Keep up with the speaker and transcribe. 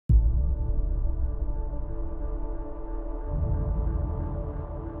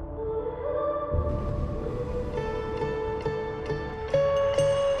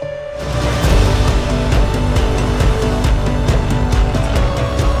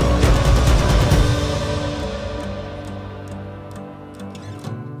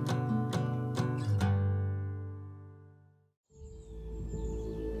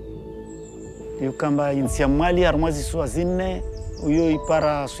kamba insia mali armozi swazine uyo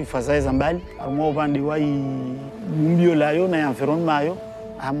ipara suifazae zambali armo bandi wai mbio layo na environnement yo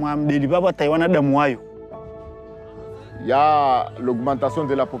amwa mdeli baba Taiwan adamu wayo. Il y a l'augmentation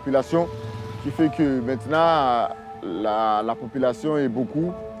de la population qui fait que maintenant la population est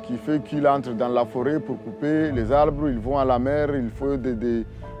beaucoup, qui fait qu'ils entrent dans la forêt pour couper les arbres, ils vont à la mer, il faut des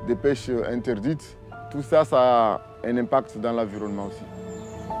pêches interdites. Tout ça, ça a un impact dans l'environnement aussi.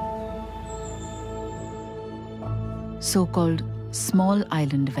 So-called small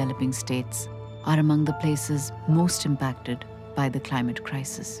island developing states are among the places most impacted by the climate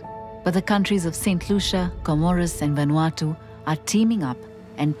crisis. But the countries of St. Lucia, Comoros and Vanuatu are teaming up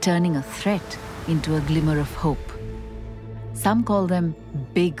and turning a threat into a glimmer of hope. Some call them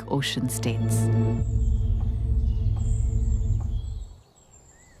big ocean states.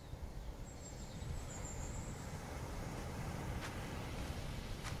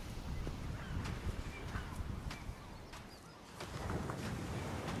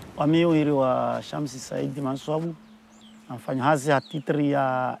 Wamio hiri wa Shamsi Saidi Mansuabu, mfanyakazi a titre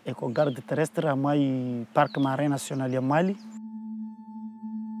ya Ecogarde Terrestre amai Parc Marin National ya Mali.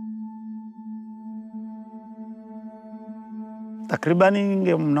 Takribani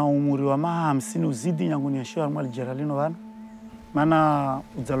nge mna umri wa maha 50 uzidi nyangu niashio Mali Geraldino wana. Mana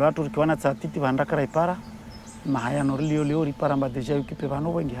uzalo watu rikiwana tatiti vandakara ipara, mahaya norili leo ripara mba deja yukipe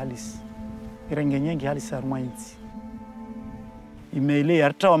vano wengi halisi. Irenge nyengi halisi aruma inzi. Imeile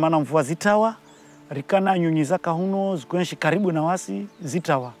yartawa mana mvua zitawa, rikana nyunyiza kahuno zikuenshi karibu na wasi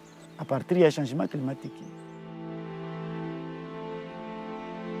zitawa. A partir ya changement climatique.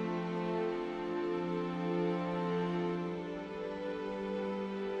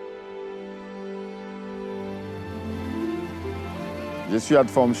 Je suis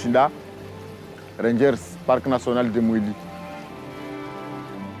Adfa Mshinda, Rangers, Parc National de Mouili.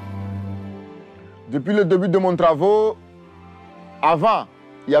 Depuis le début de mon travail, avant,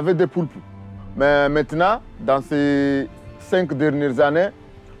 il y avait des poulpes. Mais maintenant, dans ces 5 dernières années,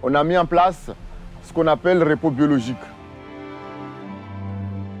 on a mis en place ce qu'on appelle le repos biologique.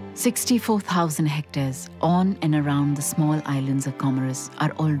 64,000 hectares on and around the small islands of Comoros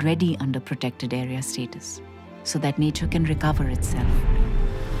are already under protected area status, so that nature can recover itself.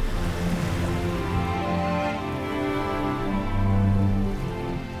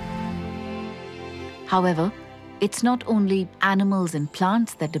 However, it's not only animals and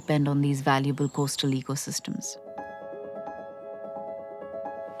plants that depend on these valuable coastal ecosystems.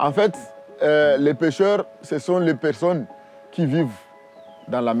 En fait, les pêcheurs, ce sont les personnes qui vivent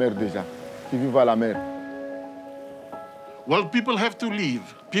dans la mer déjà, qui vivent à la mer. Well, people have to live.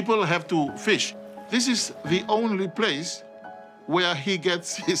 People have to fish. This is the only place where he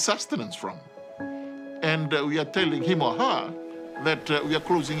gets his sustenance from. And we are telling him or her that we are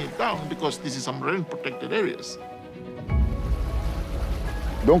closing it down because this is some marine protected areas.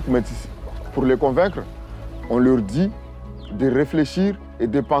 Donc, pour les convaincre, on leur dit de réfléchir et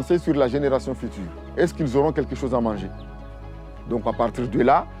de penser sur la génération future. Est-ce qu'ils auront quelque chose à manger? Donc, à partir de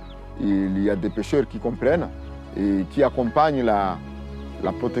là, il y a des pêcheurs qui comprennent et qui accompagnent la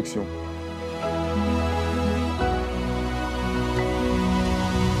protection.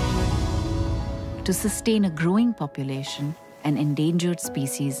 To sustain a growing population, an endangered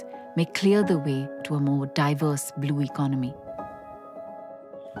species may clear the way to a more diverse blue economy.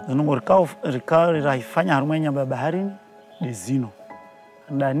 Rikao raifanya harumenya babaharini ni zino.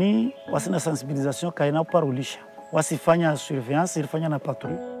 Ndani wasina sensibilisation kaina parulisha. Wasifanya surveillance, ilifanya na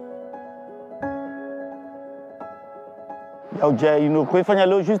patrouille. Yauja kuifanya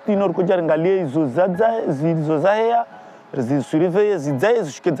leo just kuja angalia hizo zilizozahea, zisurveille zijae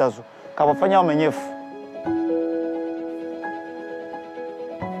zishike zazo. Kawafanya wamenyefu.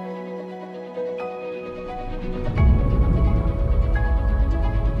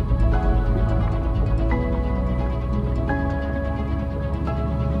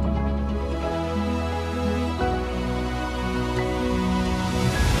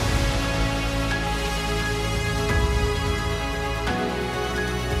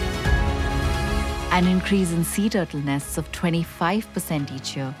 An increase in sea turtle nests of 25%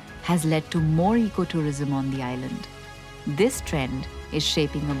 each year has led to more ecotourism on the island. This trend is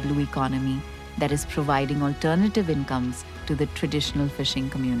shaping a blue economy that is providing alternative incomes to the traditional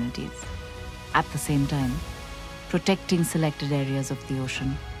fishing communities. At the same time, protecting selected areas of the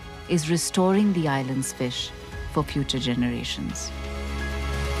ocean is restoring the island's fish for future generations.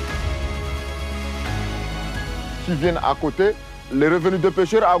 Qui viennent à côté, les revenus des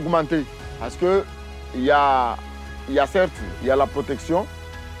pêcheurs ont augmenté parce que il y a certes la protection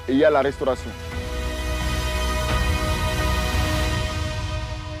et il y a la restauration.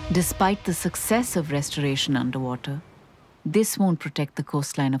 Despite the success of restoration underwater, this won't protect the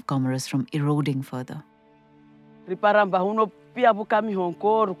coastline of Comoros from eroding further. Riparamba huno pia buka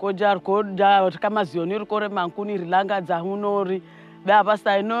mihonko rukoja kama zioni rukore mankuni rilanga za hunori ba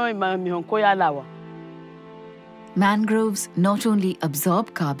basta ino mihonko ya lawa. Mangroves not only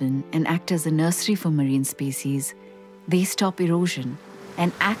absorb carbon and act as a nursery for marine species, they stop erosion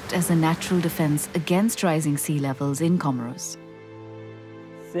and act as a natural defense against rising sea levels in Comoros.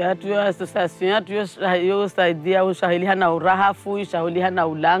 Atuyo association atuyo saidia ushahiliha na urahafu, ushahiliha na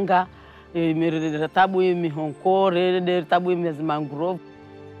ulanga, tabu mihonko, tabu mangrove.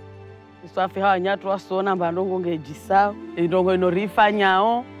 Iswafi hawa nyatu wasona mbandongo ngejisa, ndongo inorifa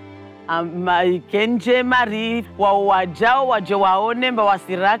nyao, kenje mari wajao waje waone mba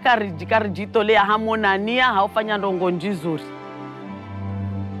wasiraka rijitole ya hamonania haufanya ndongo njizuri.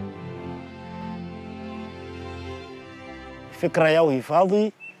 Fikra ya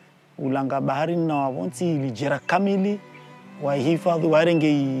uhifadhi ulanga bahari na wawonti ilijera kamili wa hifadhi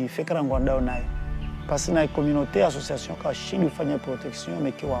warenge fikra ngwadao nayo. Pasi na communauté association ka shindi ufanya protection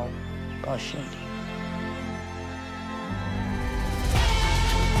meki wao ka shindi.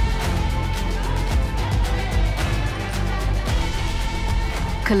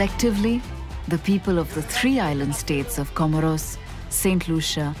 Collectively, the people of the 3 island states of Comoros, St.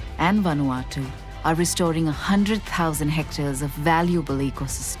 Lucia and Vanuatu are restoring 100,000 hectares of valuable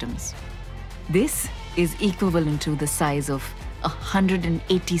ecosystems. This is equivalent to the size of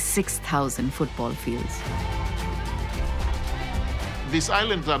 186,000 football fields. These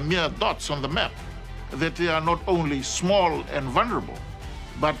islands are mere dots on the map, that they are not only small and vulnerable,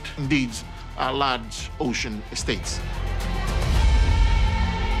 but indeed are large ocean states.